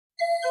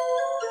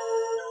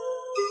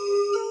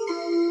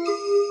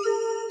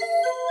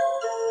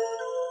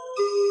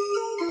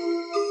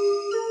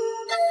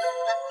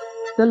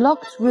The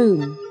Locked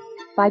Room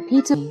by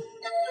Peter.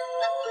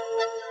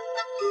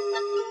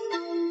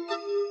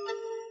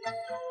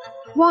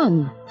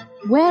 1.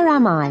 Where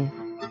am I?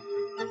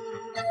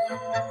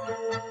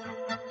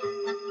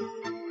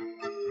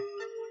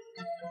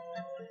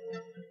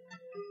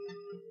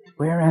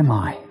 Where am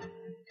I?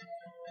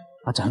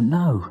 I don't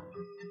know.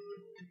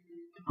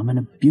 I'm in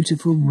a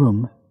beautiful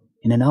room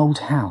in an old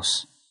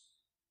house.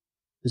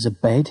 There's a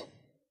bed,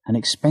 an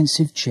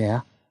expensive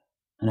chair,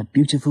 and a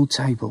beautiful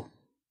table.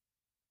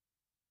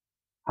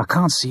 I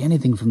can't see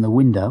anything from the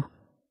window,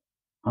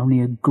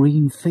 only a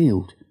green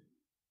field.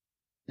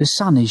 The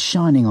sun is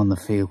shining on the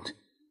field.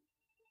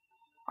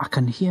 I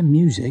can hear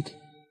music,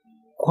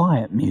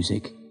 quiet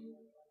music.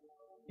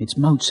 It's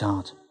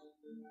Mozart.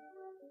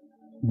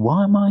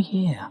 Why am I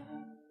here?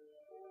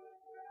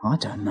 I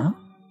don't know.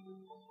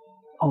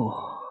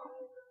 Oh,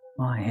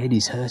 my head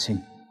is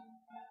hurting.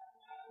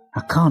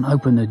 I can't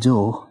open the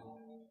door,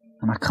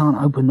 and I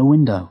can't open the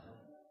window.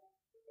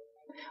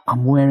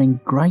 I'm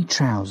wearing grey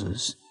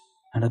trousers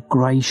and a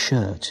grey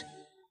shirt.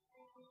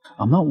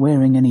 I'm not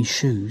wearing any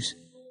shoes.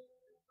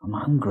 I'm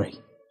hungry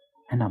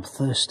and I'm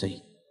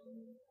thirsty.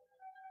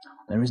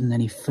 There isn't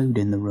any food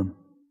in the room.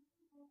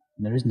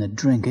 There isn't a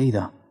drink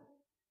either.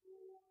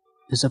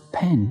 There's a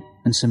pen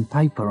and some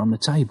paper on the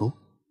table.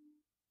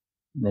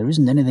 There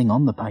isn't anything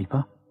on the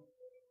paper.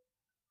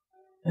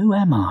 Who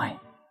am I?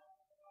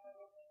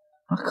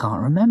 I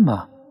can't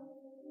remember.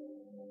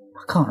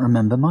 I can't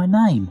remember my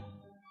name.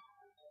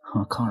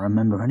 I can't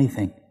remember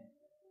anything.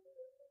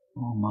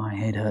 Oh, my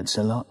head hurts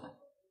a lot.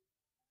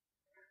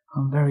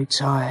 I'm very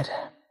tired.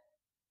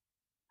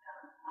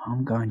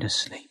 I'm going to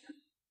sleep.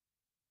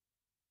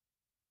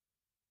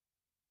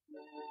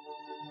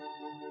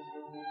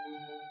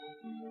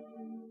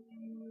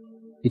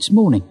 It's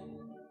morning.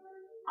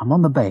 I'm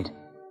on the bed.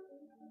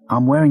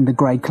 I'm wearing the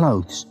grey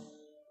clothes.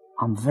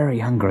 I'm very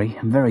hungry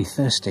and very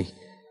thirsty.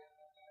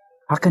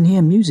 I can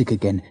hear music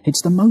again.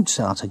 It's the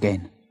Mozart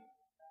again.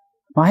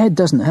 My head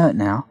doesn't hurt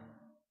now,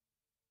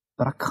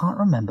 but I can't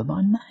remember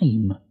my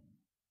name.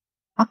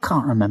 I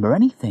can't remember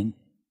anything.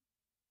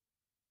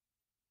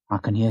 I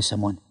can hear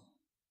someone.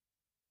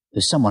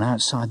 There's someone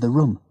outside the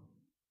room.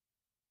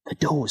 The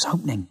door's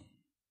opening.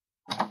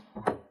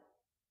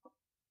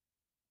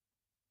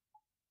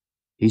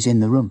 He's in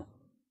the room.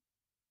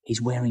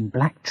 He's wearing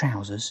black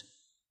trousers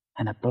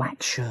and a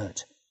black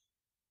shirt.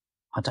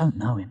 I don't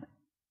know him.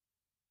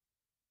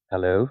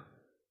 Hello.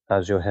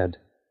 How's your head?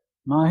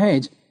 My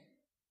head?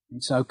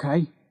 It's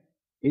okay.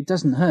 It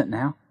doesn't hurt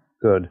now.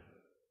 Good.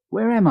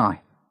 Where am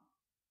I?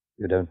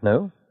 You don't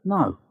know?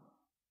 No.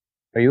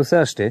 Are you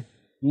thirsty?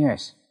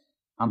 Yes.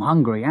 I'm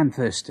hungry and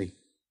thirsty.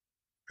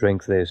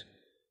 Drink this.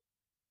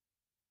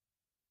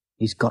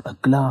 He's got a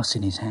glass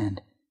in his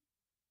hand.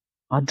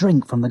 I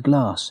drink from the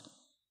glass.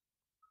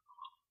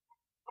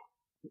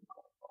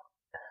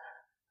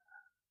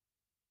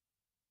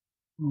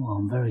 Oh,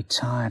 I'm very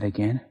tired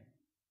again.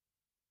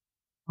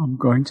 I'm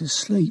going to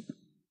sleep.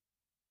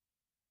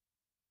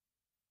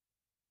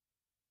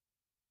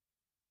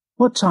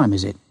 What time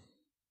is it?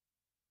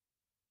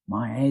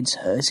 My head's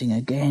hurting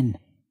again.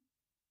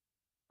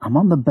 I'm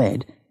on the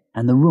bed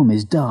and the room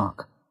is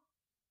dark.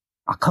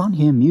 I can't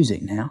hear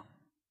music now.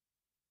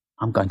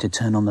 I'm going to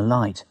turn on the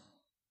light.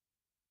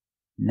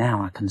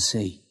 Now I can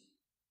see.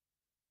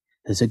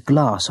 There's a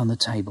glass on the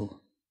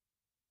table.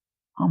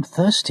 I'm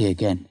thirsty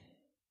again.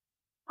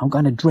 I'm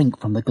going to drink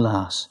from the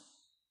glass.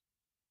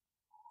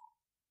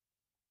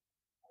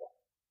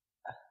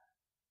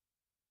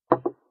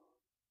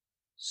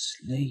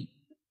 Sleep.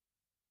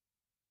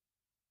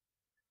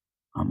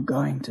 I'm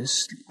going to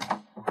sleep.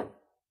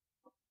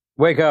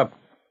 Wake up.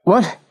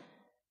 What?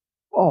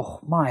 Oh,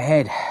 my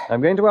head.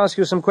 I'm going to ask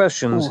you some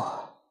questions.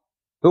 Oh,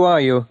 Who are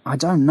you? I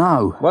don't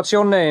know. What's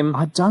your name?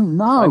 I don't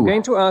know. I'm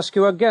going to ask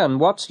you again.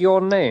 What's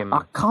your name?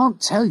 I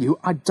can't tell you.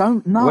 I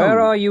don't know.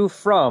 Where are you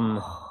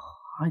from?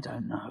 I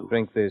don't know.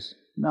 Drink this.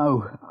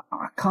 No,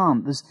 I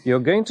can't. You're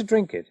going to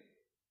drink it.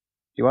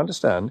 Do you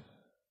understand?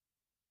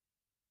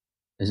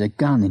 There's a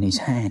gun in his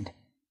hand.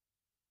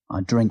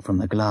 I drink from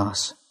the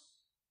glass.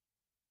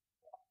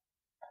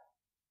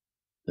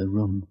 The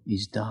room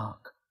is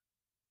dark.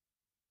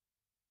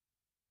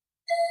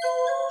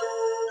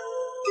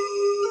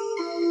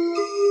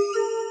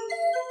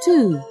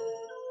 Two.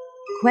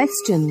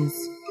 Questions.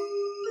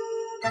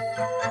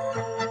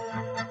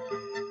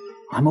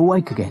 I'm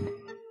awake again.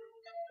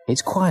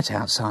 It's quiet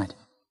outside.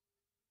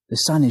 The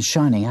sun is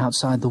shining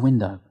outside the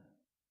window.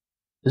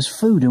 There's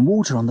food and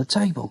water on the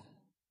table.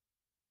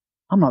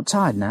 I'm not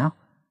tired now,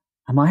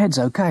 and my head's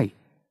okay.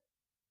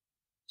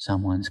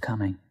 Someone's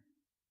coming.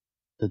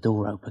 The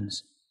door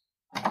opens.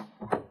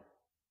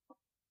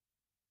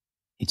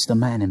 It's the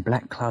man in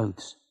black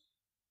clothes.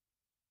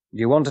 Do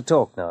you want to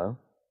talk now?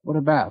 What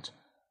about?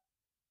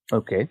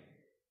 Okay.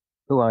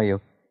 Who are you?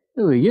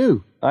 Who are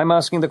you? I'm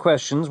asking the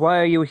questions. Why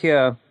are you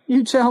here?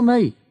 You tell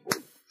me.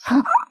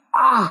 Then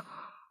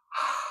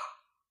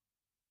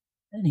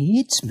he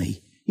hits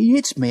me. He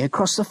hits me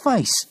across the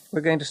face.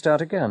 We're going to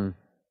start again.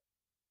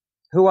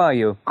 Who are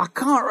you? I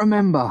can't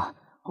remember.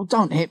 Oh,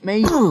 don't hit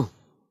me.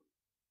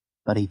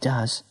 but he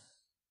does.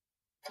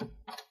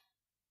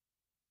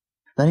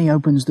 Then he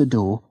opens the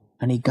door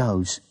and he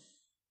goes.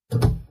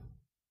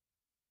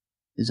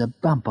 There's a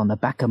bump on the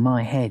back of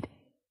my head.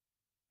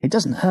 It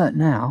doesn't hurt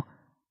now,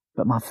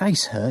 but my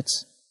face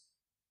hurts.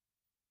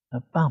 A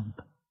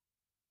bump.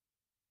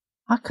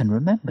 I can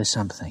remember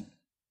something.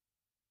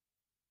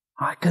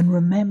 I can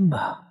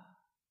remember.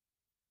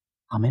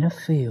 I'm in a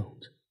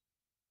field.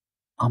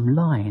 I'm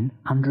lying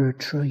under a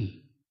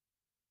tree.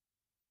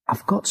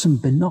 I've got some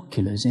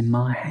binoculars in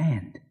my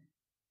hand.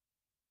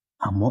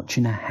 I'm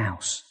watching a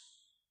house.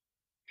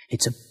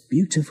 It's a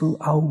beautiful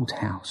old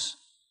house.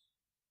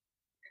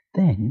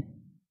 Then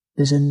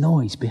there's a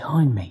noise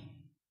behind me.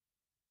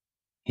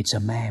 It's a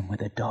man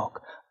with a dog,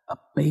 a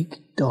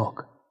big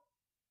dog.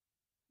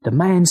 The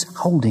man's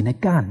holding a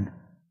gun.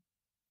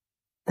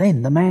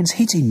 Then the man's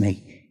hitting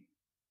me.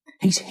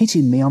 He's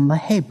hitting me on the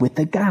head with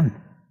the gun.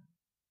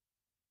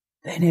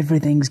 Then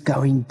everything's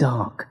going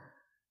dark.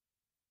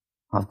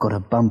 I've got a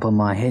bump on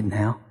my head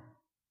now.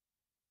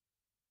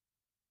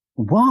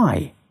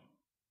 Why?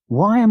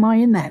 Why am I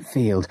in that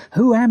field?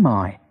 Who am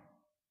I?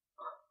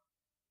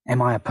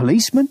 Am I a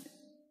policeman?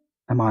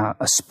 Am I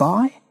a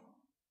spy?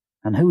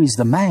 And who is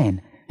the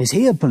man? Is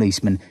he a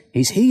policeman?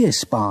 Is he a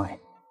spy?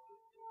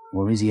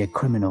 Or is he a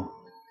criminal?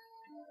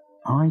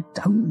 I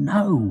don't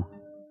know.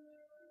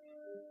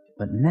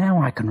 But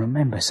now I can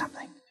remember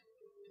something.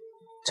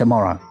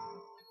 Tomorrow,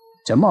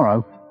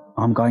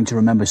 I'm going to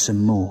remember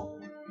some more.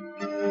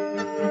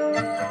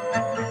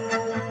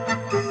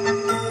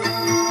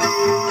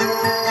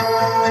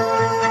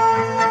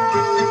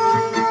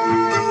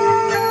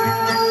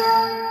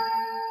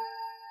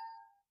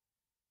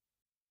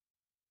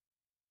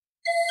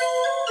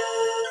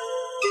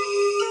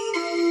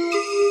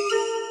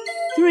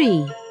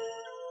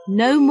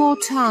 No more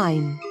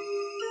time.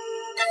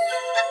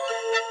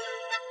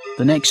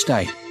 The next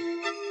day,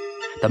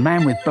 the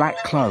man with black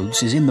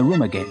clothes is in the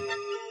room again.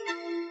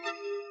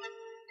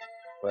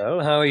 Well,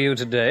 how are you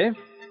today?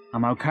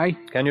 I'm okay.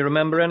 Can you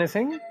remember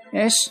anything?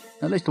 Yes,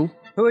 a little.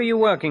 Who are you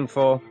working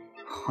for?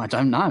 I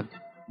don't know.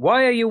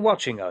 Why are you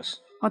watching us?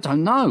 I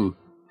don't know.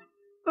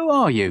 Who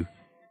are you?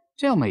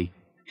 Tell me.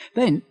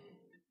 Then,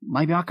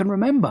 maybe I can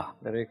remember.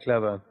 Very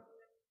clever.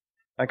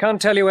 I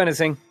can't tell you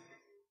anything.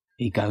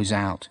 He goes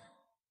out.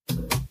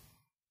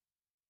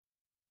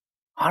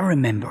 I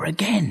remember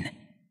again.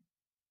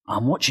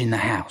 I'm watching the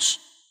house.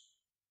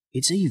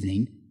 It's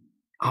evening.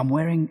 I'm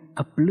wearing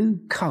a blue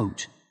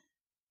coat.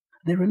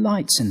 There are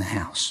lights in the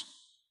house.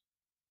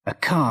 A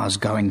car's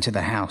going to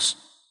the house.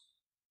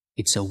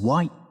 It's a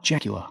white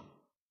Jaguar.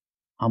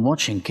 I'm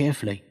watching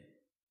carefully.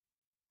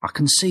 I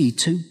can see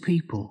two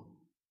people.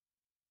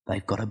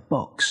 They've got a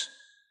box.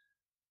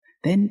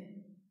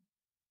 Then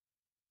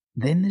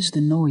there's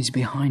the noise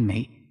behind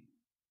me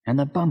and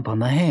the bump on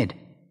the head.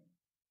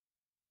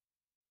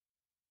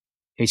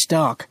 It's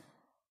dark.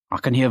 I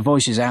can hear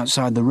voices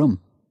outside the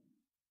room.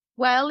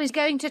 Well, he's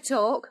going to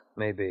talk.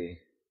 Maybe.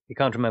 He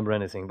can't remember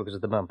anything because of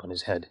the bump on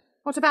his head.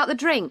 What about the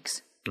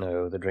drinks?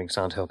 No, the drinks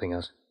aren't helping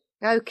us.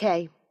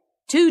 OK.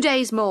 2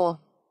 days more.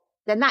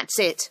 Then that's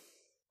it.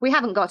 We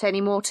haven't got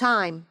any more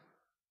time.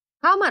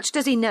 How much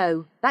does he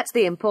know? That's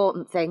the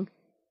important thing.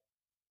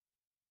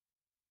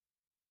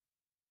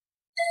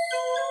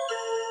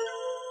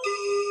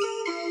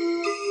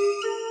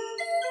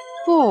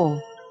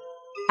 Four.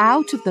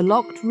 Out of the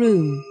locked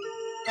room.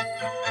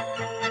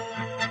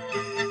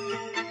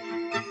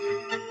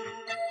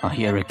 I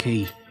hear a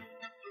key.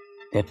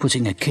 They're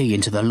putting a key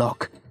into the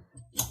lock.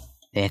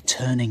 They're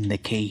turning the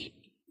key.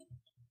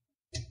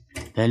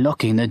 They're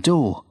locking the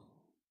door.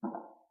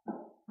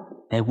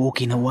 They're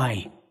walking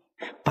away.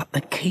 But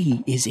the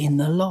key is in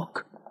the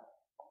lock.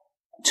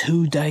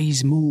 2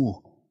 days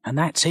more, and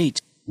that's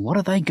it. What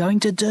are they going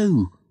to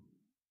do?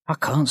 I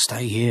can't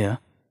stay here.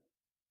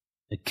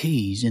 The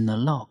key's in the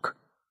lock.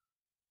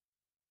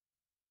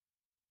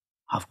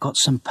 I've got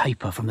some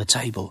paper from the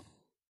table.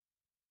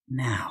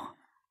 Now,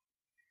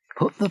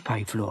 put the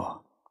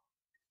payfloor.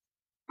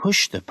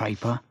 Push the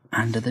paper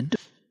under the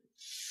door.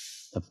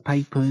 The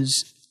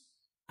paper's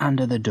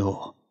under the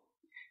door.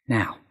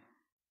 Now,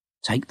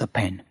 take the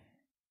pen.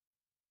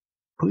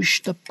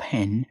 Push the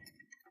pen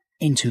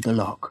into the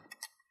lock.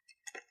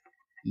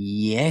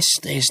 Yes,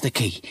 there's the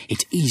key.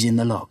 It is in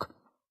the lock.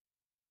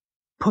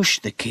 Push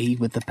the key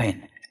with the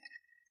pen.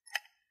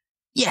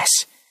 Yes!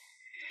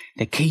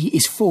 The key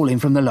is falling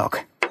from the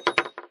lock.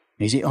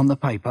 Is it on the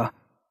paper?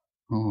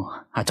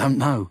 Oh, I don't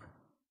know.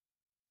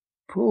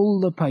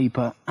 Pull the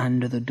paper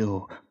under the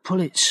door.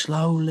 Pull it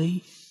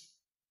slowly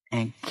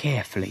and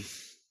carefully.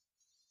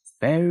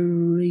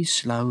 Very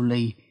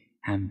slowly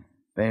and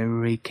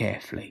very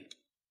carefully.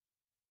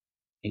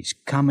 It's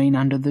coming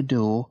under the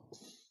door.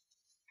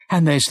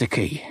 And there's the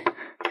key.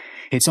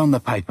 It's on the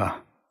paper.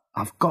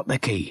 I've got the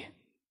key.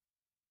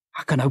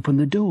 I can open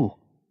the door.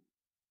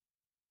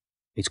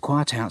 It's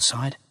quiet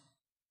outside.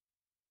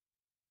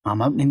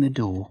 I'm opening the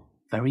door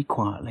very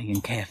quietly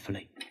and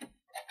carefully.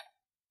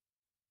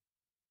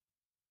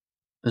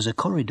 There's a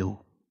corridor.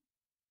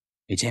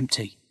 It's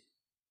empty.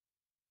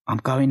 I'm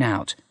going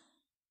out.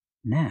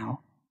 Now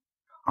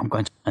I'm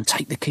going to and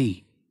take the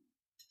key.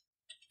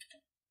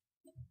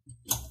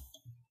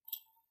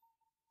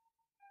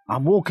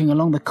 I'm walking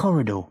along the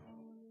corridor.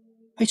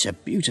 It's a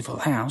beautiful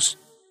house.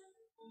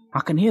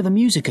 I can hear the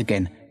music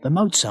again, the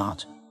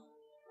Mozart.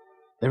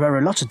 There are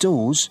a lot of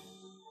doors.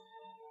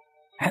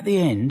 At the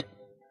end,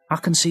 I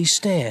can see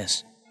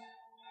stairs.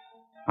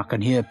 I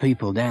can hear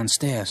people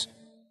downstairs.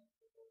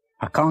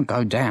 I can't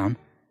go down.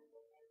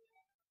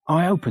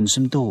 I open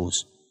some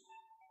doors.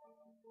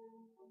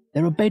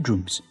 There are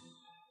bedrooms.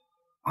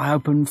 I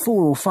open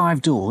 4 or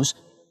 5 doors.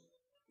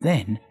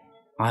 Then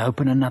I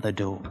open another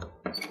door.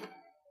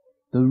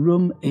 The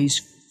room is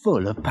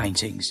full of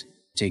paintings.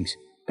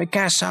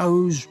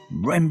 Picasso's,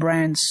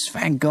 Rembrandt's,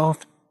 Van Gogh.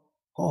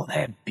 Oh,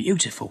 they're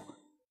beautiful.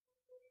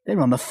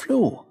 They're on the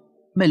floor.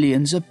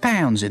 Millions of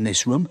pounds in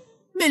this room.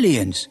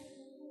 Millions.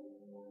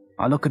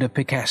 I look at a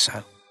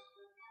Picasso.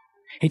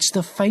 It's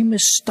the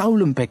famous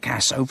stolen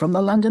Picasso from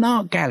the London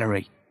Art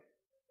Gallery.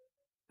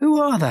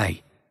 Who are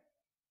they?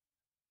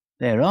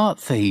 They're art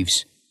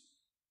thieves.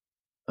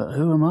 But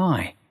who am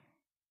I?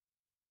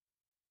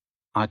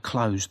 I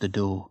close the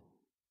door.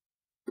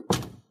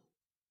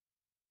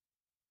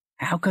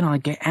 How can I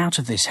get out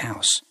of this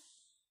house?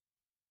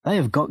 They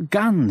have got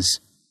guns.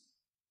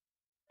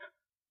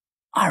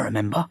 I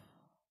remember.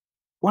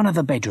 One of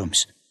the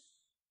bedrooms.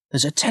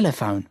 There's a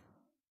telephone.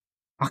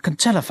 I can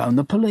telephone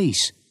the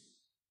police.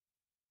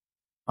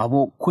 I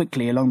walk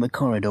quickly along the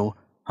corridor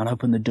and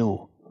open the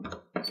door.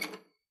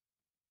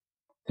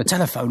 The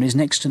telephone is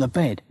next to the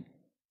bed.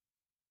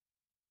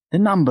 The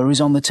number is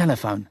on the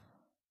telephone.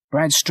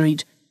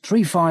 Bradstreet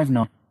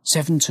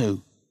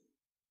 35972.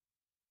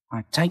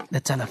 I take the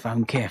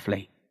telephone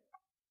carefully.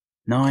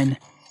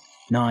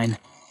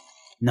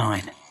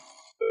 999.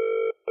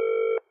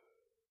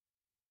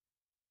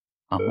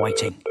 I'm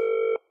waiting.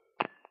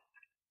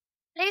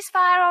 Police,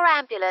 fire or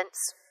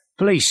ambulance?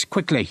 Police,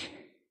 quickly.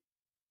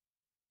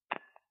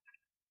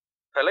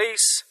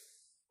 Police,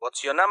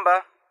 what's your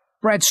number?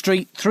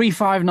 Bradstreet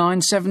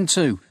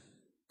 35972.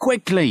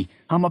 Quickly,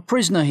 I'm a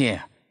prisoner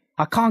here.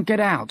 I can't get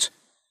out.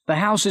 The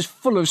house is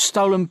full of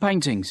stolen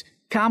paintings.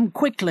 Come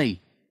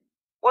quickly.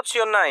 What's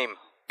your name?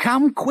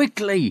 Come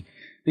quickly.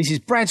 This is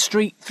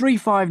Bradstreet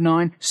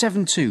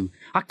 35972.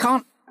 I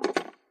can't...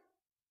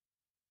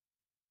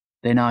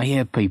 Then I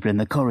hear people in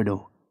the corridor.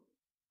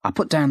 I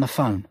put down the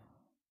phone.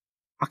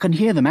 I can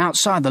hear them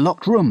outside the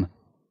locked room.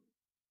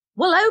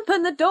 Well,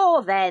 open the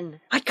door then.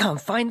 I can't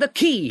find the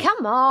key.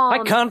 Come on.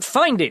 I can't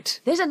find it.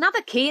 There's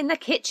another key in the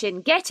kitchen.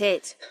 Get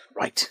it.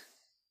 Right.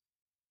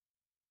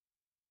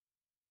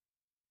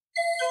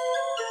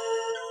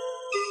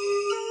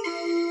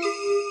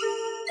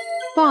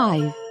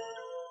 Five.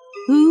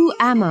 Who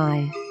am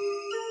I?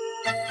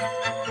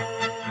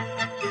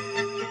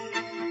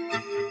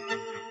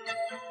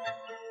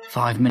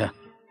 Five minutes.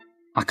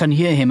 I can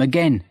hear him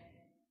again.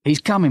 He's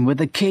coming with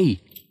the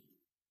key.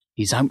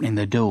 He's opening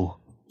the door.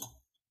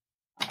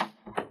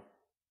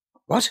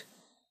 What?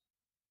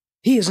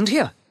 He isn't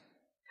here.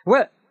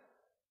 Where?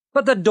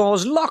 But the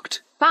door's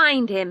locked.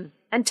 Find him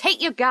and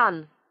take your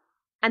gun.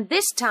 And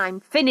this time,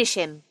 finish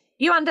him.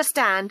 You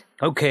understand?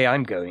 Okay,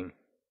 I'm going.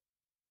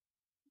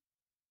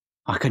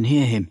 I can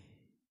hear him.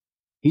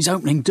 He's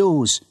opening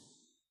doors.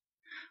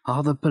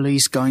 Are the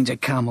police going to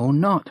come or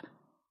not?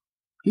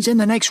 He's in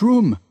the next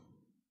room.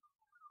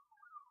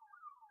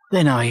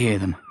 Then I hear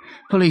them.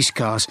 Police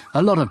cars,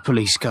 a lot of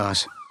police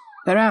cars.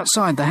 They're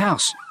outside the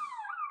house.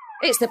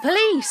 It's the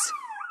police.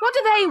 What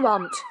do they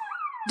want?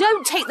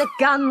 Don't take the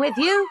gun with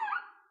you.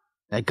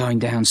 They're going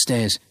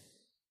downstairs.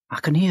 I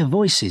can hear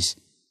voices.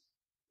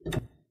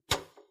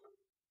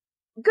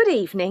 Good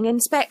evening,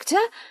 Inspector.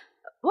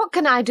 What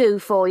can I do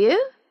for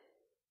you?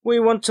 We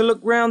want to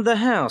look round the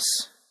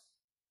house.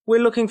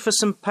 We're looking for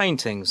some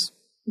paintings.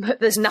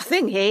 But there's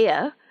nothing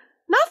here.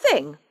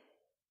 Nothing.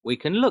 We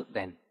can look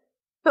then.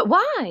 But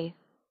why?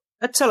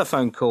 A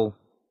telephone call.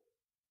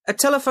 A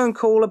telephone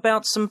call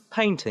about some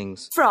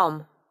paintings.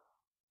 From?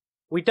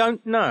 We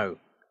don't know.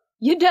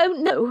 You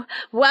don't know?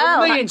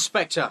 Well... Me,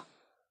 Inspector.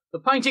 The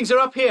paintings are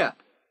up here.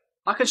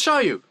 I can show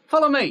you.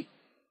 Follow me.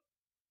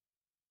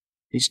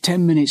 It's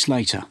 10 minutes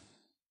later.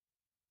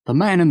 The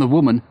man and the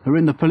woman are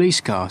in the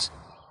police cars.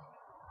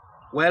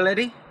 Well,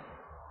 Eddie,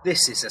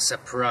 this is a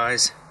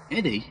surprise.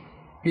 Eddie?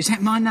 Is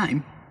that my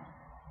name?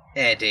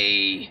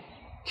 Eddie,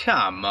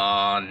 come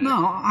on. No,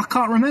 I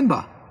can't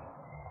remember.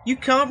 You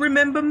can't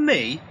remember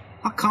me?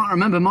 I can't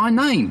remember my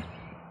name.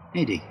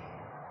 Eddie.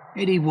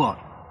 Eddie what?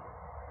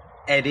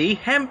 Eddie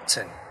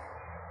Hampton.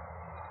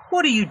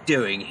 What are you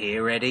doing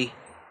here, Eddie?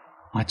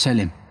 I tell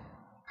him.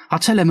 I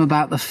tell him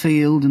about the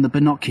field and the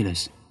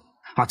binoculars.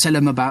 I tell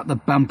him about the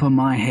bump on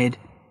my head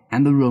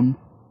and the room.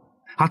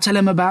 I tell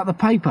him about the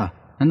paper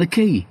and the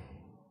key.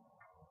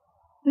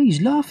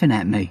 He's laughing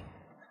at me.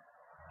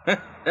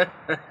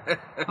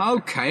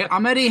 OK,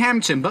 I'm Eddie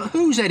Hampton, but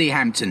who's Eddie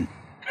Hampton?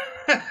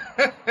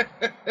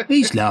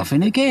 He's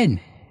laughing again.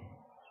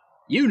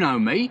 You know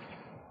me.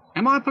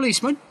 Am I a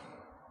policeman?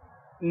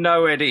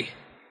 No, Eddie.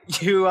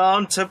 You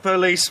aren't a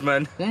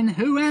policeman. Then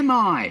who am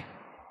I?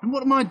 And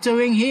what am I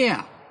doing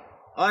here?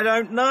 I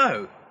don't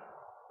know.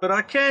 But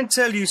I can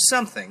tell you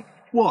something.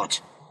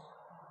 What?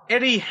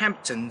 Eddie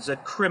Hampton's a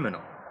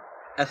criminal.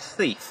 A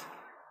thief.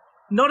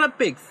 Not a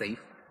big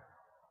thief.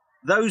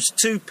 Those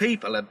two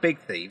people are big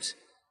thieves,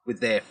 with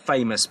their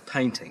famous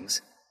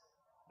paintings.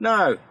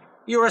 No,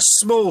 you're a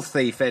small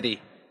thief,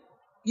 Eddie.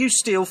 You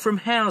steal from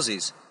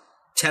houses.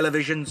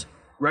 Televisions,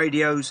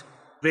 radios,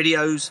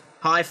 videos,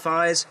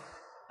 hi-fis,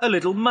 a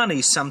little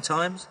money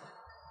sometimes.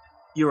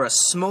 You're a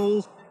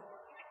small,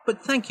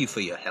 but thank you for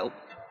your help.